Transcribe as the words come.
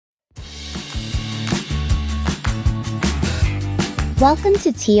Welcome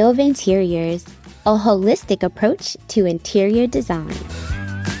to Teo of Interiors, a holistic approach to interior design.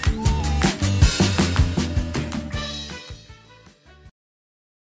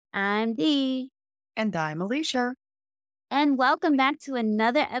 I'm Dee. And I'm Alicia. And welcome back to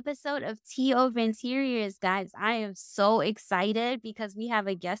another episode of Teo of Interiors, guys. I am so excited because we have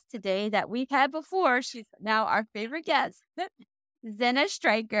a guest today that we've had before. She's now our favorite guest, Zenna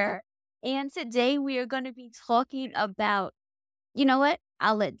Stryker. And today we are going to be talking about, you know what?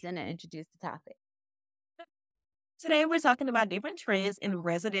 I'll let Zenna introduce the topic. Today, we're talking about different trends in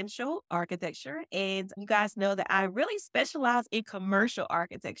residential architecture. And you guys know that I really specialize in commercial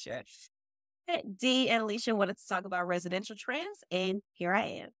architecture. Dee and Alicia wanted to talk about residential trends, and here I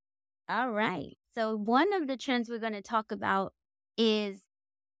am. All right. So, one of the trends we're going to talk about is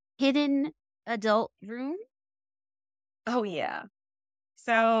hidden adult room. Oh, yeah.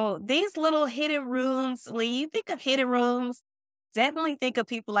 So, these little hidden rooms, when you think of hidden rooms, definitely think of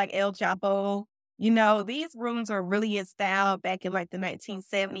people like El Chapo. These rooms are really in style back in like the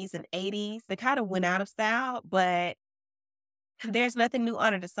 1970s and 80s. They kind of went out of style, but there's nothing new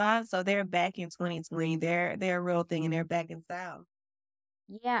under the sun. So they're back in 2020. They're a real thing and they're back in style.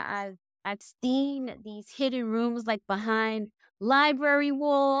 Yeah, I've seen these hidden rooms like behind library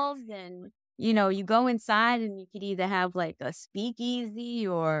walls, and you go inside and you could either have like a speakeasy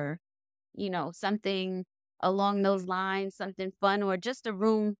or something along those lines, something fun, or just a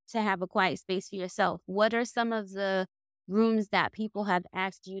room to have a quiet space for yourself. What are some of the rooms that people have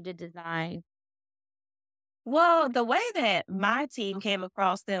asked you to design? Well, the way that my team came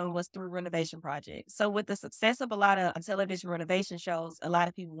across them was through renovation projects. So with the success of a lot of television renovation shows, a lot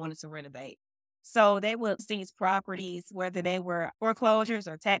of people wanted to renovate. So they would seize properties, whether they were foreclosures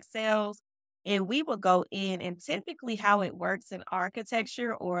or tax sales, and we would go in, and typically how it works in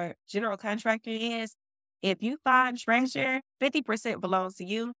architecture or general contractor is if you find treasure, 50% belongs to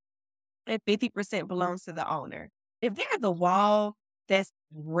you and 50% belongs to the owner. If there's a wall that's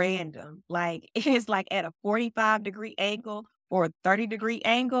random, like it's like at a 45-degree angle or a 30-degree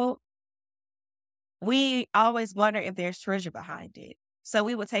angle, we always wonder if there's treasure behind it. So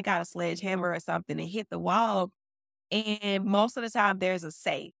we would take out a sledgehammer or something and hit the wall. And most of the time, there's a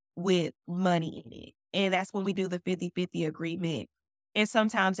safe with money in it. And that's when we do the 50-50 agreement. And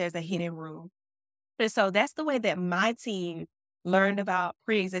sometimes there's a hidden room. And so that's the way that my team learned about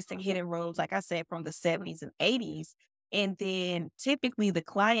pre-existing hidden rooms, like I said, from the 70s and 80s. And then typically the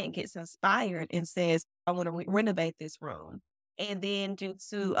client gets inspired and says, I want to renovate this room. And then due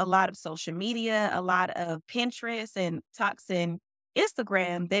to a lot of social media, a lot of Pinterest and TikToks and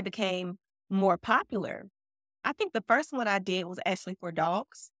Instagram, they became more popular. I think the first one I did was actually for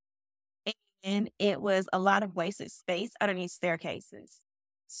dogs. And it was a lot of wasted space underneath staircases.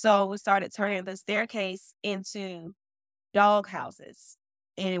 So we started turning the staircase into dog houses.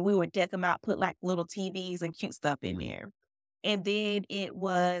 And we would deck them out, put like little TVs and cute stuff in there. And then it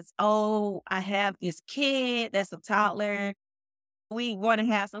was, oh, I have this kid that's a toddler. We want to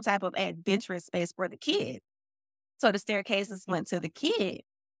have some type of adventurous space for the kid. So the staircases went to the kid.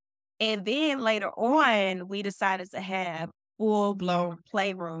 And then later on, we decided to have full blown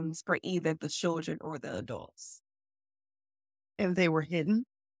playrooms for either the children or the adults. And they were hidden?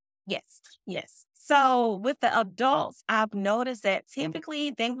 Yes, yes. So with the adults, I've noticed that typically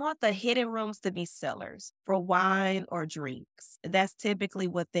they want the hidden rooms to be cellars for wine or drinks. That's typically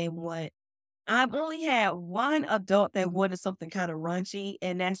what they want. I've only had one adult that wanted something kind of raunchy,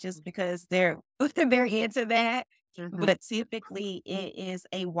 and that's just because they're they're into that. Mhm. But typically, it is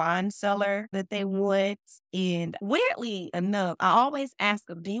a wine cellar that they want. And weirdly enough, I always ask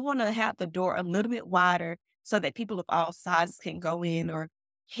them, do you want to have the door a little bit wider so that people of all sizes can go in or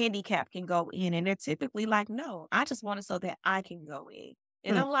handicap can go in? And they're typically like, no, I just want it so that I can go in.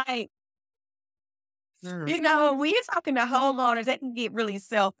 And Mm. I'm like, Mm. when you're talking to homeowners, they can get really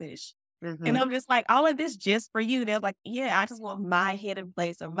selfish. And Mhm. I'm just like, all of this just for you. They're like, yeah, I just want my hidden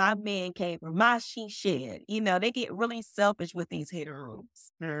place or my man cave or my she shed. They get really selfish with these hidden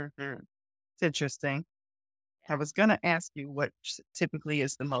rooms. Mhm. It's interesting. I was gonna ask you what typically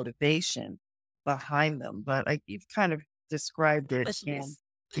is the motivation behind them, but, like, you've kind of described it, and Selfishness.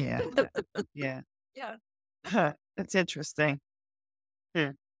 yeah, yeah. Yeah. That's interesting.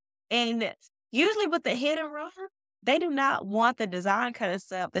 Hmm. And usually with the hidden room, they do not want the design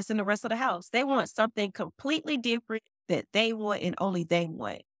concept that's in the rest of the house. They want something completely different that they want and only they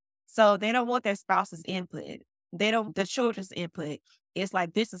want. So they don't want their spouse's input. They don't the children's input. It's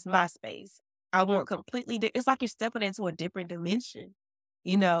like this is my space. I want it's like you're stepping into a different dimension.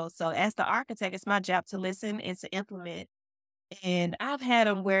 So as the architect, it's my job to listen and to implement. And I've had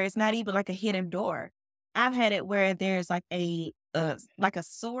them where it's not even like a hidden door. I've had it where there's like a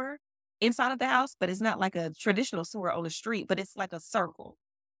sewer inside of the house, but it's not like a traditional sewer on the street, but it's like a circle,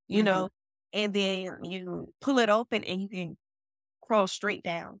 you Mhm. know, and then you pull it open and you can crawl straight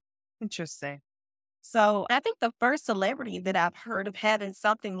down. Interesting. So I think the first celebrity that I've heard of having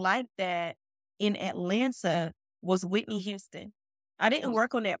something like that in Atlanta was Whitney Houston. I didn't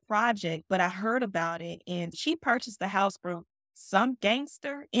work on that project, but I heard about it, and she purchased the house from some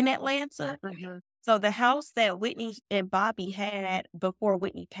gangster in Atlanta. Mhm. So the house that Whitney and Bobby had before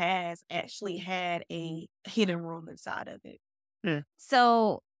Whitney passed actually had a hidden room inside of it. Hmm.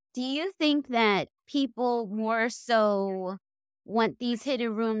 So, do you think that people more so want these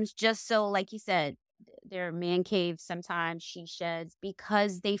hidden rooms just so, like you said, their man caves, sometimes she sheds,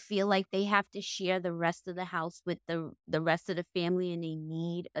 because they feel like they have to share the rest of the house with the rest of the family, and they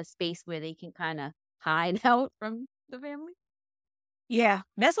need a space where they can kind of hide out from the family? Yeah,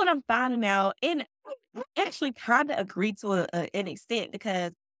 that's what I'm finding out. And I actually kind of agree to an extent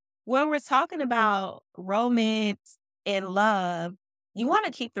because when we're talking about romance and love, you want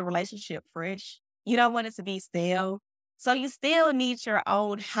to keep the relationship fresh. You don't want it to be stale. So you still need your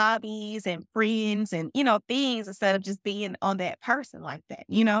own hobbies and friends and, things instead of just being on that person like that.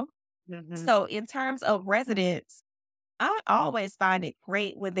 Mhm. So in terms of residence, I always find it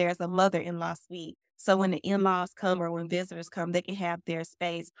great when there's a mother-in-law suite. So when the in-laws come or when visitors come, they can have their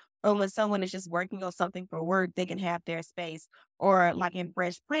space. Or when someone is just working on something for work, they can have their space. Or like in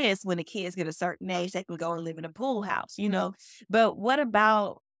Fresh Prince, when the kids get a certain age, they can go and live in a pool house. But what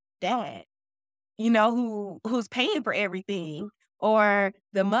about dad? Who's paying for everything, or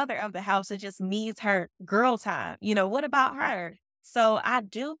the mother of the house that just needs her girl time. What about her? So I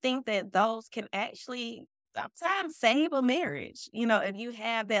do think that those can actually sometimes save a marriage, if you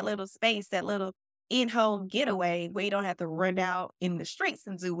have that little space, that little in-home getaway where you don't have to run out in the streets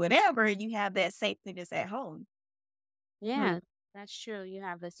and do whatever, and you have that safety that's at home. Hmm. Yeah, that's true. You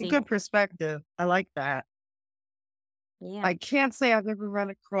have a safe. Good perspective. I like that. Yeah. I can't say I've ever run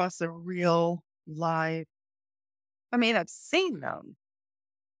across a real live. I mean, I've seen them.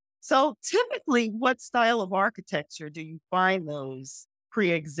 So typically, what style of architecture do you find those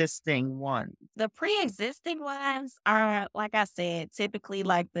pre-existing ones? The pre-existing ones are, like I said, typically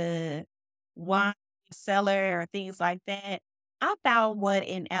like the wine cellar or things like that. I found one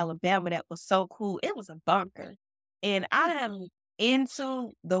in Alabama that was so cool. It was a bunker. And I am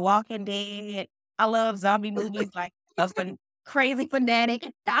into The Walking Dead. I love zombie movies like crazy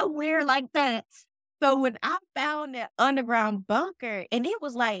fanatic. I'm weird like that. So when I found that underground bunker, and it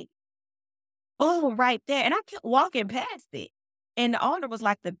was like, oh, right there. And I kept walking past it. And the owner was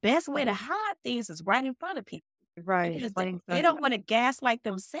like, the best way to hide things is right in front of people Right. because they, Plain they sight. don't want to gaslight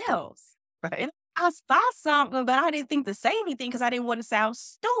themselves. Right. And I saw something, but I didn't think to say anything because I didn't want to sound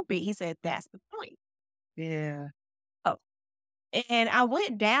stupid. He said, that's the point. Yeah. Oh, and I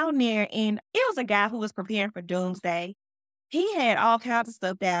went down there, and it was a guy who was preparing for doomsday. He had all kinds of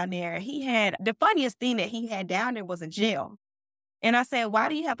stuff down there. He had the funniest thing that he had down there was a jail. And I said, why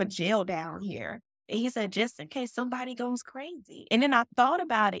do you have a jail down here? And he said, just in case somebody goes crazy. And then I thought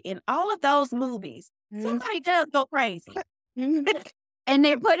about it. In all of those movies, Mhm. somebody does go crazy. And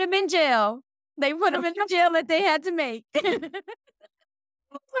they put him in jail. They put him in the jail that they had to make.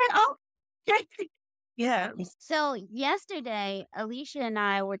 Oh, yeah. So yesterday, Alicia and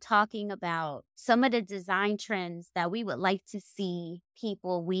I were talking about some of the design trends that we would like to see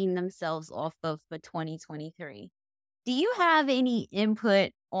people wean themselves off of for 2023. Do you have any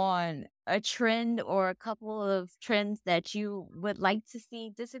input on a trend or a couple of trends that you would like to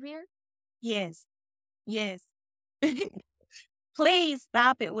see disappear? Yes. Yes. Please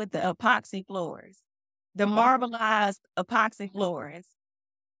stop it with the epoxy floors, the marbleized epoxy floors,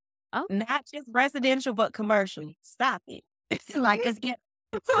 Oh, not just residential, but commercial. Stop it. Like, let's get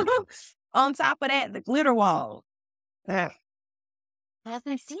on top of that, the glitter wall. Yeah. I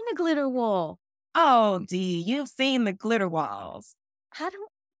haven't seen a glitter wall. Oh, D, you've seen the glitter walls. How do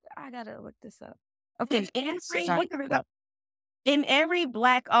I gotta look this up? In Okay. every, Sorry. in every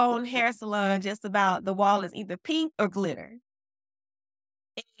black owned hair salon, just about the wall is either pink or glitter.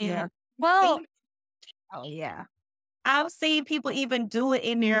 Yeah. And Well, oh yeah. I've seen people even do it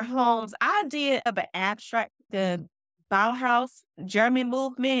in their homes. I did of an abstract, the Bauhaus German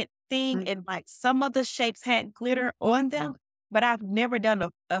movement thing, Mm. and like some of the shapes had glitter on them, but I've never done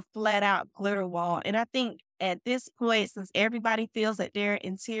a flat out glitter wall. And I think at this point, since everybody feels that they're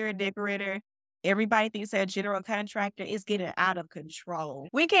interior decorator, everybody thinks they're a general contractor, is getting out of control.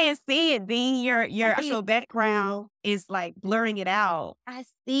 We can't see it, being your actual background is like blurring it out. I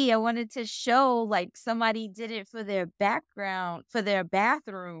see. I wanted to show like somebody did it for their background, for their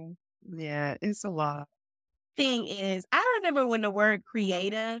bathroom. Yeah. It's a lot. thing is, I remember when the word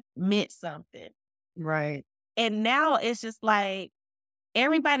creative meant something. Right. And now it's just like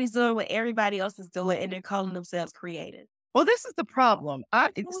everybody's doing what everybody else is doing and they're calling themselves creative. Well, this is the problem.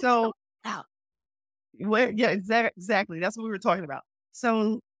 So Wow. exactly. That's what we were talking about.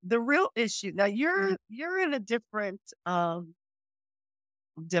 So the real issue now, you're in a different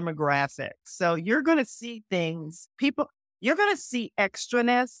demographic. So you're going to see you're going to see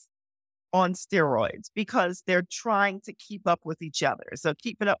extraness on steroids because they're trying to keep up with each other. So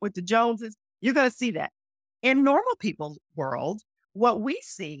keeping up with the Joneses, you're going to see that. In normal people's world, what we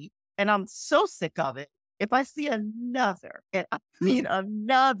see, and I'm so sick of it, if I see another, and I mean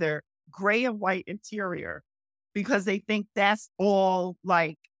another gray and white interior, because they think that's all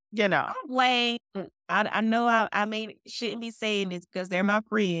like, I blame, I know I shouldn't be saying this because they're my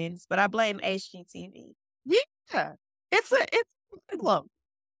friends, but I blame HGTV. Yeah, it's a problem.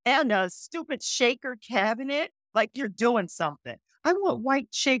 And a stupid shaker cabinet, like you're doing something. I want white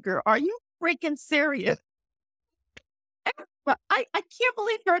shaker. Are you freaking serious? But I can't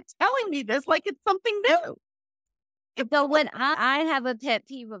believe you're telling me this like it's something new. So what I have a pet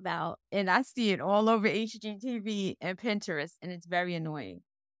peeve about, and I see it all over HGTV and Pinterest, and it's very annoying,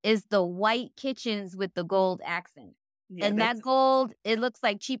 is the white kitchens with the gold accent. Yeah, And that gold, it looks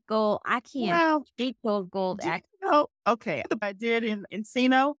like cheap gold. I can't well, hate those gold do you accents. know, okay, I did in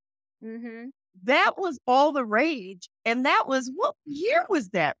Encino. Mm-hmm. That was all the rage. And that was, what year was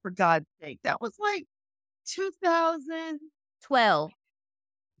that, for God's sake? That was like 2012 12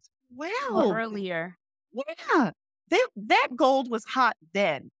 or or earlier. yeah. That gold was hot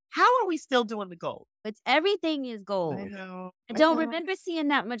then. How are we still doing the gold? It's everything is gold. I know. I don't remember seeing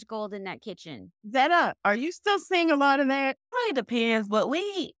that much gold in that kitchen. Are you still seeing a lot of that? Really depends, but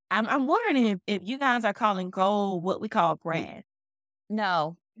I'm wondering if you guys are calling gold what we call brass.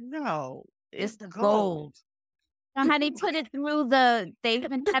 No, No, it's the gold. You know how they put it through they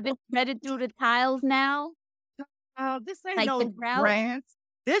even have it threaded through the tiles now? This ain't Like no the grout? brass.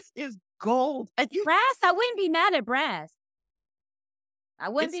 This is gold. And Brass? I wouldn't be mad at brass. I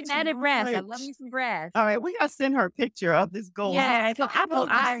wouldn't It's be mad at brass. I too love me some brass. all right, we gotta send her a picture of this gold. Yeah, so Oh,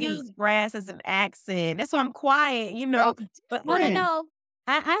 I nice. use brass as an accent. That's why I'm quiet, But No, Right. no.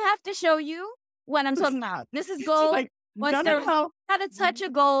 I have to show you what I'm talking about. This is gold. Like, Once no, there no, got a touch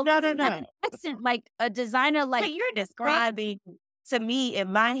of gold. no, no, Have no. an accent, like a designer, like But you're describing to me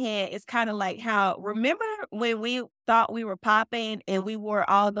in my head, it's kind of like how, remember when we thought we were popping and we wore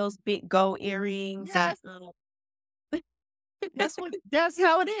all those big gold earrings? Yes. That's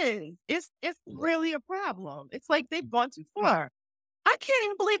how it is. It's really a problem. It's like they've gone too far. I can't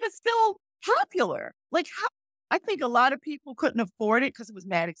even believe it's still popular. Like, I think a lot of people couldn't afford it because it was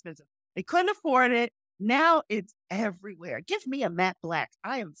mad expensive. They couldn't afford it. Now it's everywhere. Give me a matte black.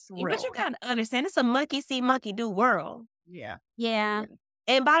 I am thrilled. But you gotta understand, it's a monkey see, monkey do world. Yeah. yeah.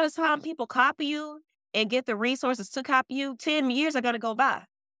 And by the time people copy you and get the resources to copy you, 10 years are gonna go by.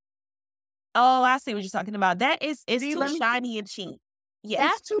 Oh, I see what you're talking about. It's See, too let me- shiny and cheap.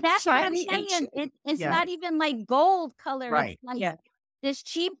 Yeah. It's too That's what I'm shiny and saying. cheap. It's Yeah. not even like gold color. Right. It's like Yeah. this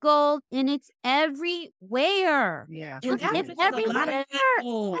cheap gold, and it's everywhere. Yeah. And It's that's because a lot of everywhere.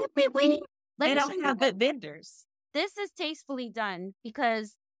 people, Everywhere. they Let me show don't you have good vendors. this is tastefully done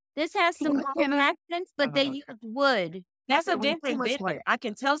because this has some Can gold I- accents, but they Uh-huh. use wood. That's a Okay, well, different too much vendor. light. I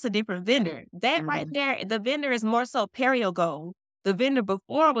can tell it's a different vendor. That right there, the vendor is more so Perio Gold. The vendor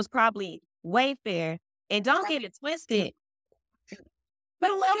before was probably Wayfair. And don't get it twisted.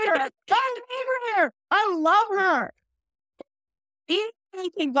 But look at her. I love her. Anything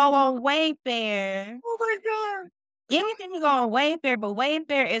can go on Wayfair. Oh my God. Anything can go on Wayfair, but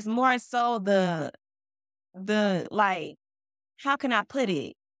Wayfair is more so the like, how can I put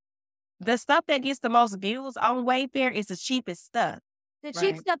it? The stuff that gets the most views on Wayfair is the cheapest stuff. The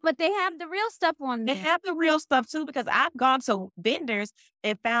cheap Right. stuff, but they have the real stuff on They there. have the real stuff too, because I've gone to vendors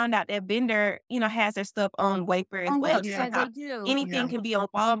and found out that vendor, has their stuff on Wayfair as On well. Wayfair, Somehow they do. anything Yeah. can be on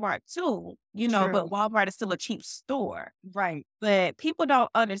Walmart too, True. but Walmart is still a cheap store. Right. But people don't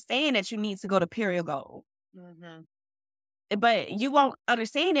understand that you need to go to Period Gold. Mhm. But you won't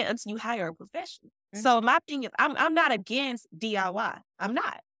understand it until you hire a professional. Mhm. So my thing is, I'm not against DIY. I'm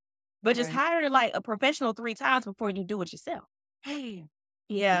not. But just Right. hire like a professional 3 times before you do it yourself. Hey.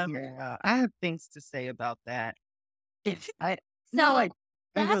 Yeah. Yeah. I have things to say about that. I So no, I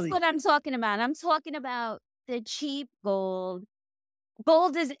that's really what I'm talking about. I'm talking about the cheap gold.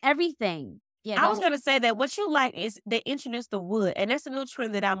 Gold is everything. Yeah, I was going to say that what you like is they introduced the wood, and that's a new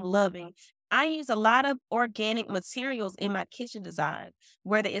trend that I'm loving. I use a lot of organic materials in my kitchen design,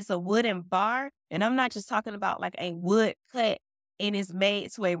 whether it's a wooden bar, and I'm not just talking about like a wood cut and it's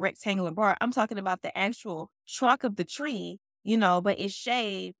made to a rectangular bar. I'm talking about the actual trunk of the tree, but it's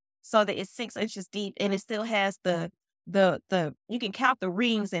shaved so that it's 6 inches deep, and it still has the you can count the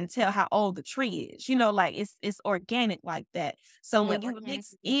rings and tell how old the tree is. Like it's organic like that. So Yeah, when you organic.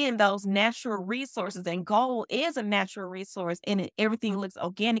 mix in those natural resources, and gold is a natural resource, and everything looks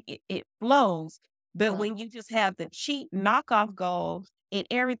organic, it flows. But when you just have the cheap knockoff gold and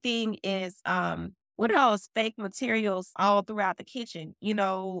everything is what are those fake materials all throughout the kitchen?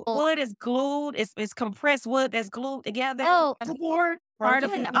 Wood is glued, it's compressed wood that's glued together. Oh, Board, part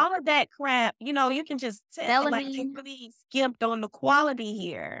of it, yeah. all of that crap, you can just tell like they Melamine. really skimped on the quality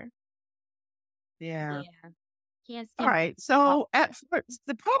here. Yeah. Yeah. Can't All skip. right. So at first,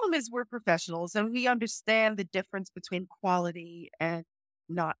 the problem is we're professionals and we understand the difference between quality and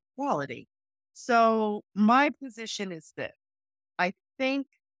not quality. So my position is this. I think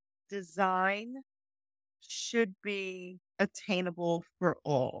design should be attainable for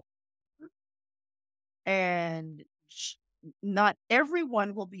all. And not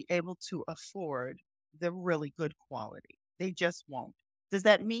everyone will be able to afford the really good quality. They just won't. Does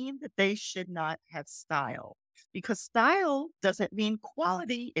that mean that they should not have style? Because style doesn't mean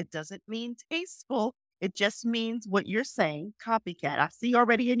quality. It doesn't mean tasteful. It just means what you're saying, copycat. I see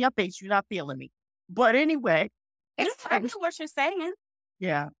already in your face, you're not feeling me. But anyway, I know what you're saying.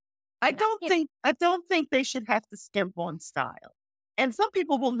 yeah. I don't think they should have to skimp on style. And some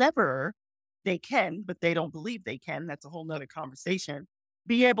people will never, they can, but they don't believe they can. That's a whole nother conversation.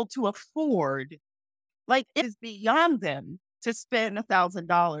 Be able to afford, like it is beyond them to spend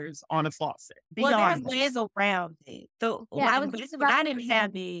 $1,000 on a faucet. Well, there's Beyond them. ways around it. So Yeah, I when, was just when about I to didn't say.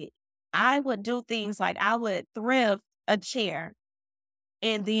 have it, I would do things like I would thrift a chair,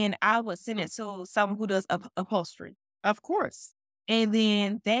 and then I would send it to someone who does upholstery. Of course. And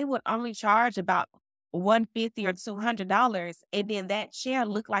then they would only charge about $150 or $200, and then that chair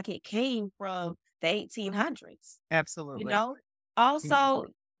looked like it came from the 1800s. Absolutely. Mm. Also,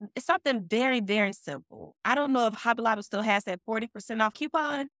 it's something very, very simple. I don't know if Hobby Lobby still has that 40% off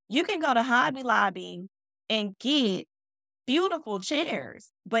coupon. You can go to Hobby Lobby and get beautiful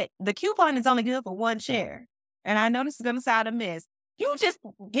chairs, but the coupon is only good for one chair. And I know this is going to sound a mess. You just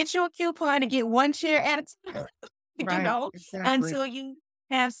get you a coupon and get one chair at a time, Right. Exactly. until you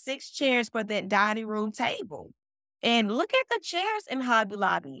have 6 chairs for that dining room table. And look at the chairs in Hobby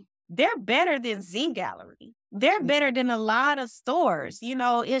Lobby. They're better than Z Gallery. They're better than a lot of stores.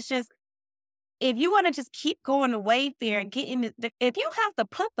 It's just, if you want to just keep going to Wayfair and getting if you have to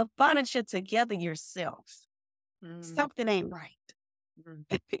put the furniture together yourself, something ain't right.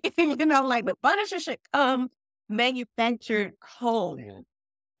 Mm. Like the furniture should come manufactured home. And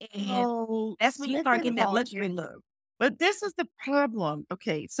Oh, that's when you Smith start and getting that Wesson. luxury look. But this is the problem.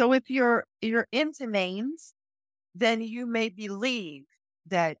 Okay, so if you're into names, then you may believe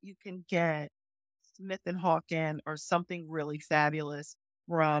that you can get Smith and Hawken or something really fabulous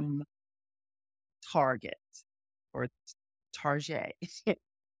from Target or Target.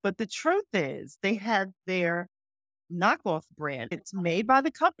 But the truth is, they have their knockoff brand. It's made by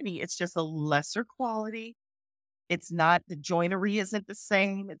the company. It's just a lesser quality. It's not, the joinery isn't the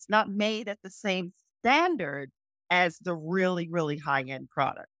same. It's not made at the same standard as the really, really high end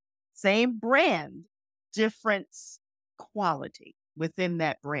product. Same brand, different quality within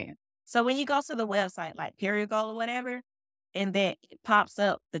that brand. So when you go to the website, like Perigold or whatever, and then it pops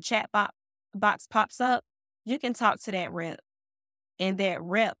up, the chat box pops up, you can talk to that rep, and that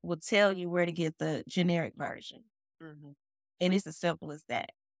rep will tell you where to get the generic version. Mhm. And it's as simple as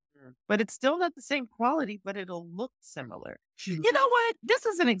that. But it's still not the same quality, but it'll look similar. You know what? This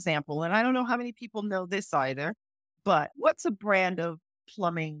is an example, and I don't know how many people know this either, but what's a brand of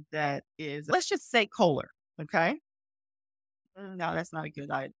plumbing that is, let's just say Kohler, okay? No, that's not a good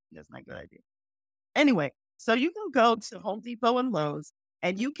idea. That's not a good idea. Anyway, so you can go to Home Depot and Lowe's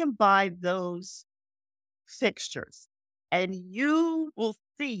and you can buy those fixtures, and you will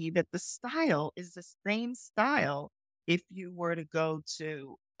see that the style is the same style if you were to go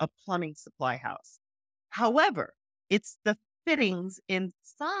to a plumbing supply house. However, it's the fittings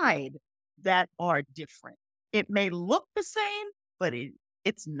inside that are different. It may look the same, but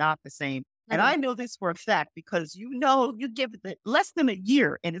it's not the same. And No. I know this for a fact because you give it less than a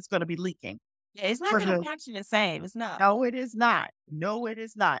year and it's going to be leaking. Yeah, it's not For going to the- function the same. It's not. No, it is not. No, it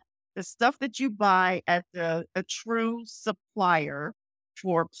is not. The stuff that you buy at a true supplier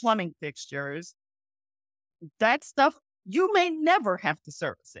for plumbing fixtures, that stuff, you may never have to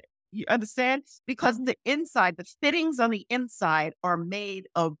service it. You understand? Because the inside, the fittings on the inside are made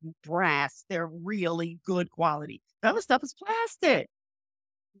of brass. They're really good quality. The other stuff is plastic.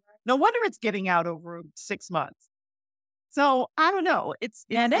 No wonder it's getting out over 6 months. So I don't know.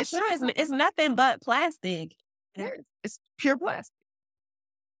 Yeah, that's right. It's nothing but plastic. it's pure plastic.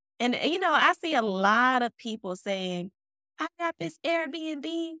 And, I see a lot of people saying, I got this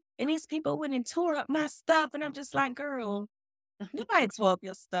Airbnb and these people went and tore up my stuff. And I'm just like, girl, nobody tore up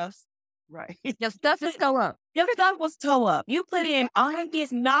your stuff. Right. Your stuff is go up. Your stuff was tore up. You put in all of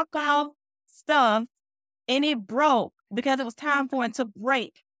this knockoff stuff and it broke because it was time for it to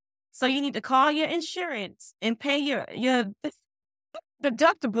break. So you need to call your insurance and pay your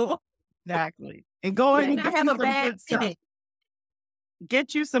deductible. Exactly. And go ahead and I get have you a some bad good stuff. tenant.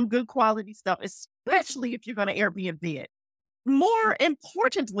 Get you some good quality stuff, especially if you're going to Airbnb it. More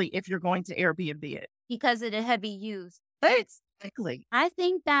importantly, if you're going to Airbnb it. Because of the heavy use. Exactly. I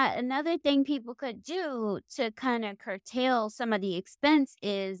think that another thing people could do to kind of curtail some of the expense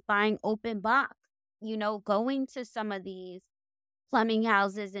is buying open box. Going to some of these plumbing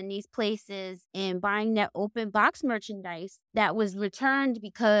houses and these places and buying that open box merchandise that was returned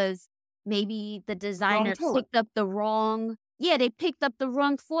because maybe the designer picked up the wrong. Yeah, they picked up the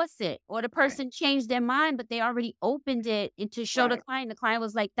wrong faucet, or the person changed their mind, but they already opened it and to show the client. The client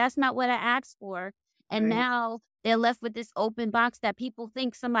was like, that's not what I asked for. And now they're left with this open box that people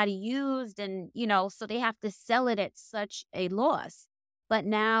think somebody used. And, so they have to sell it at such a loss. But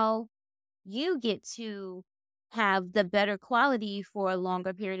now you get to have the better quality for a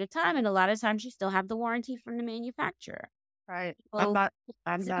longer period of time. And a lot of times you still have the warranty from the manufacturer. Right. Well,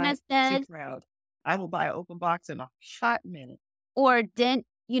 I'm not instead, too proud. I will buy an open box in a hot minute. or dent,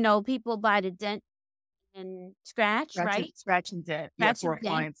 people buy the dent and scratch, right? Scratch and dent. Scratch For and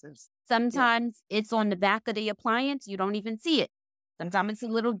dent. appliances. Sometimes it's on the back of the appliance. You don't even see it. Sometimes it's a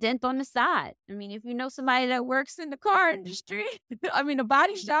little dent on the side. I mean, if you know somebody that works in the car industry, a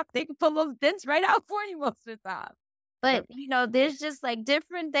body shop, they can pull those dents right out for you most of the time. But, there's just like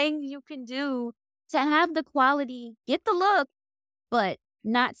different things you can do to have the quality, get the look, but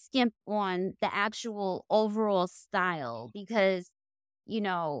not skimp on the actual overall style because,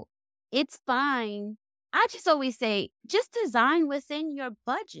 it's fine. I just always say, just design within your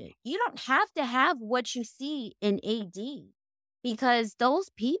budget. You don't have to have what you see in AD because those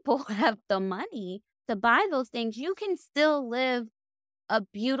people have the money to buy those things. You can still live a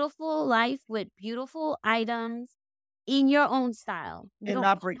beautiful life with beautiful items in your own style. You And don't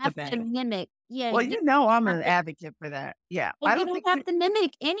not break the have to bank. mimic. Yeah, Well, you I'm have an to- advocate for that. Yeah. well, I you don't don't think have to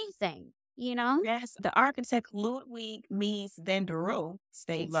mimic anything, Yes, the architect Ludwig Mies van der Rohe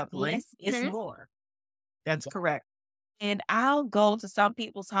states, Lovely. less is Mhm. more. that's correct. And I'll go to some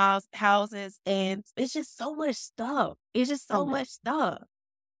people's houses and it's just so much stuff. It's just so much stuff.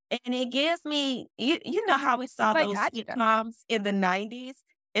 And it gives me, you know how we saw Like, those I do that. sitcoms in the 90s?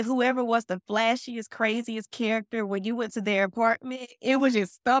 And whoever was the flashiest, craziest character, when you went to their apartment, it was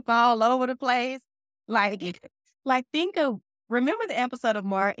just stuff all over the place. Like, remember the episode of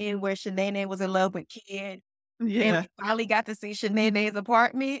Martin where Shanae was in love with Kid? Yeah. And we finally got to see Shanae's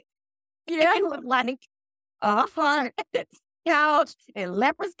apartment? Yeah, it was like a fun couch and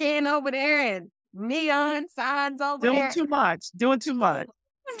leopard skin over there and neon signs over Doing there. too much.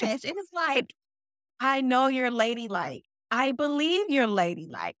 It was like, I know you're ladylike. I believe you're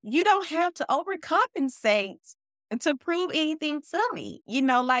ladylike. You don't have to overcompensate to prove anything to me.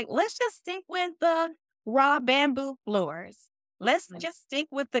 Let's just stick with the raw bamboo floors. Let's just stick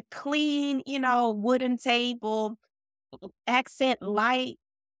with the clean, wooden table, accent light,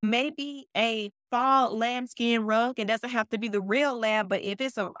 maybe a fall lambskin rug. It doesn't have to be the real lamb, but if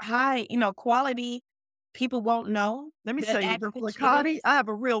it's a high, quality, people won't know. Let me that tell you, the actually Flicati, I have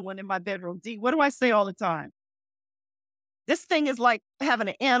a real one in my bedroom. D, what do I say all the time? This thing is like having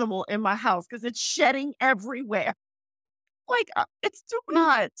an animal in my house because it's shedding everywhere. It's too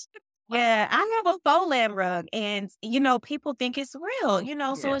much. Yeah, I have a faux lamb rug and, people think it's real, so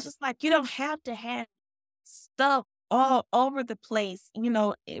Yeah. it's just like, you don't have to have stuff all over the place.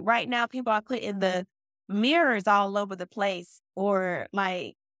 Right now people are putting the mirrors all over the place or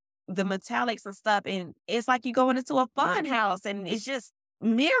like the metallics and stuff. And it's like you going into a fun house and it's just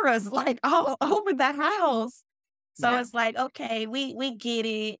mirrors like all over the house. So it's like, okay, we get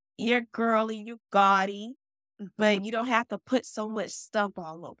it. You're girly, you're gaudy, but you don't have to put so much stuff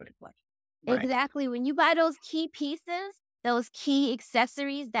all over the place. Right. Exactly. When you buy those key pieces, those key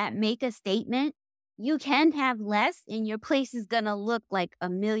accessories that make a statement, you can have less and your place is going to look like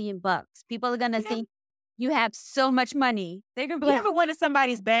 $1 million. People are going to think you have so much money. They're going to be You like, ever went to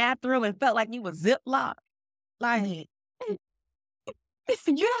somebody's bathroom and felt like you was ziplocked? Like, you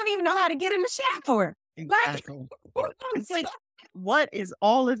don't even know how to get in the shower. Exactly. It's like, What is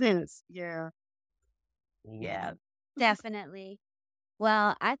all of this? Yeah. yeah. definitely.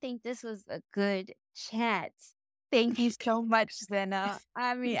 Well, I think this was a good chat. Thank you so much, Zena.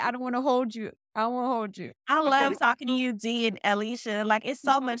 I mean, I don't want to hold you. I won't hold you. I love talking to you, Dee and Alicia. Like, it's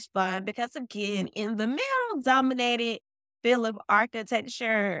so much fun because, again, in the male-dominated field of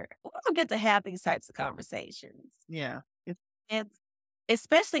architecture, we don't get to have these types of conversations. Yeah. And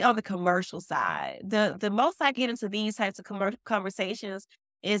especially on the commercial side. The most I get into these types of conversations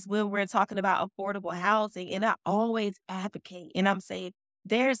is when we're talking about affordable housing. And I always advocate, and I'm saying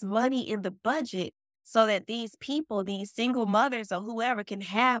there's money in the budget so that these people, these single mothers or whoever, can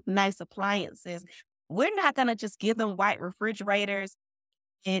have nice appliances. We're not going to just give them white refrigerators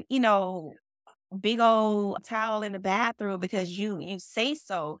and, big old towel in the bathroom because you say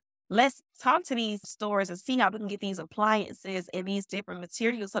so. Let's talk to these stores and see how we can get these appliances and these different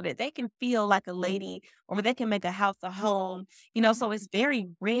materials so that they can feel like a lady or they can make a house a home. So it's very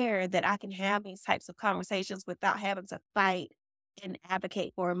rare that I can have these types of conversations without having to fight and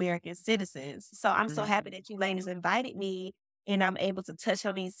advocate for American citizens. So I'm so happy that you ladies invited me and I'm able to touch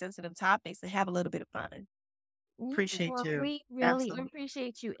on these sensitive topics and have a little bit of fun. Appreciate Well, you. we really Absolutely.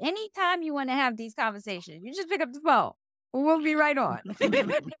 appreciate you. Anytime you want to have these conversations, you just pick up the phone. We'll be right on.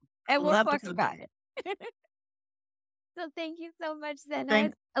 And we'll Love to talk come about back. it. So thank you so much, Zena.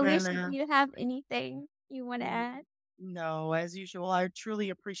 Thanks, Alicia, Zena. do you have anything you want to add? No, as usual, I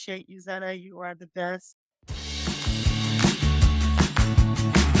truly appreciate you, Zena. You are the best.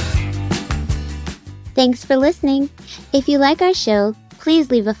 Thanks for listening. If you like our show, please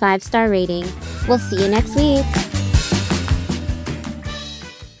leave a 5-star rating. We'll see you next week.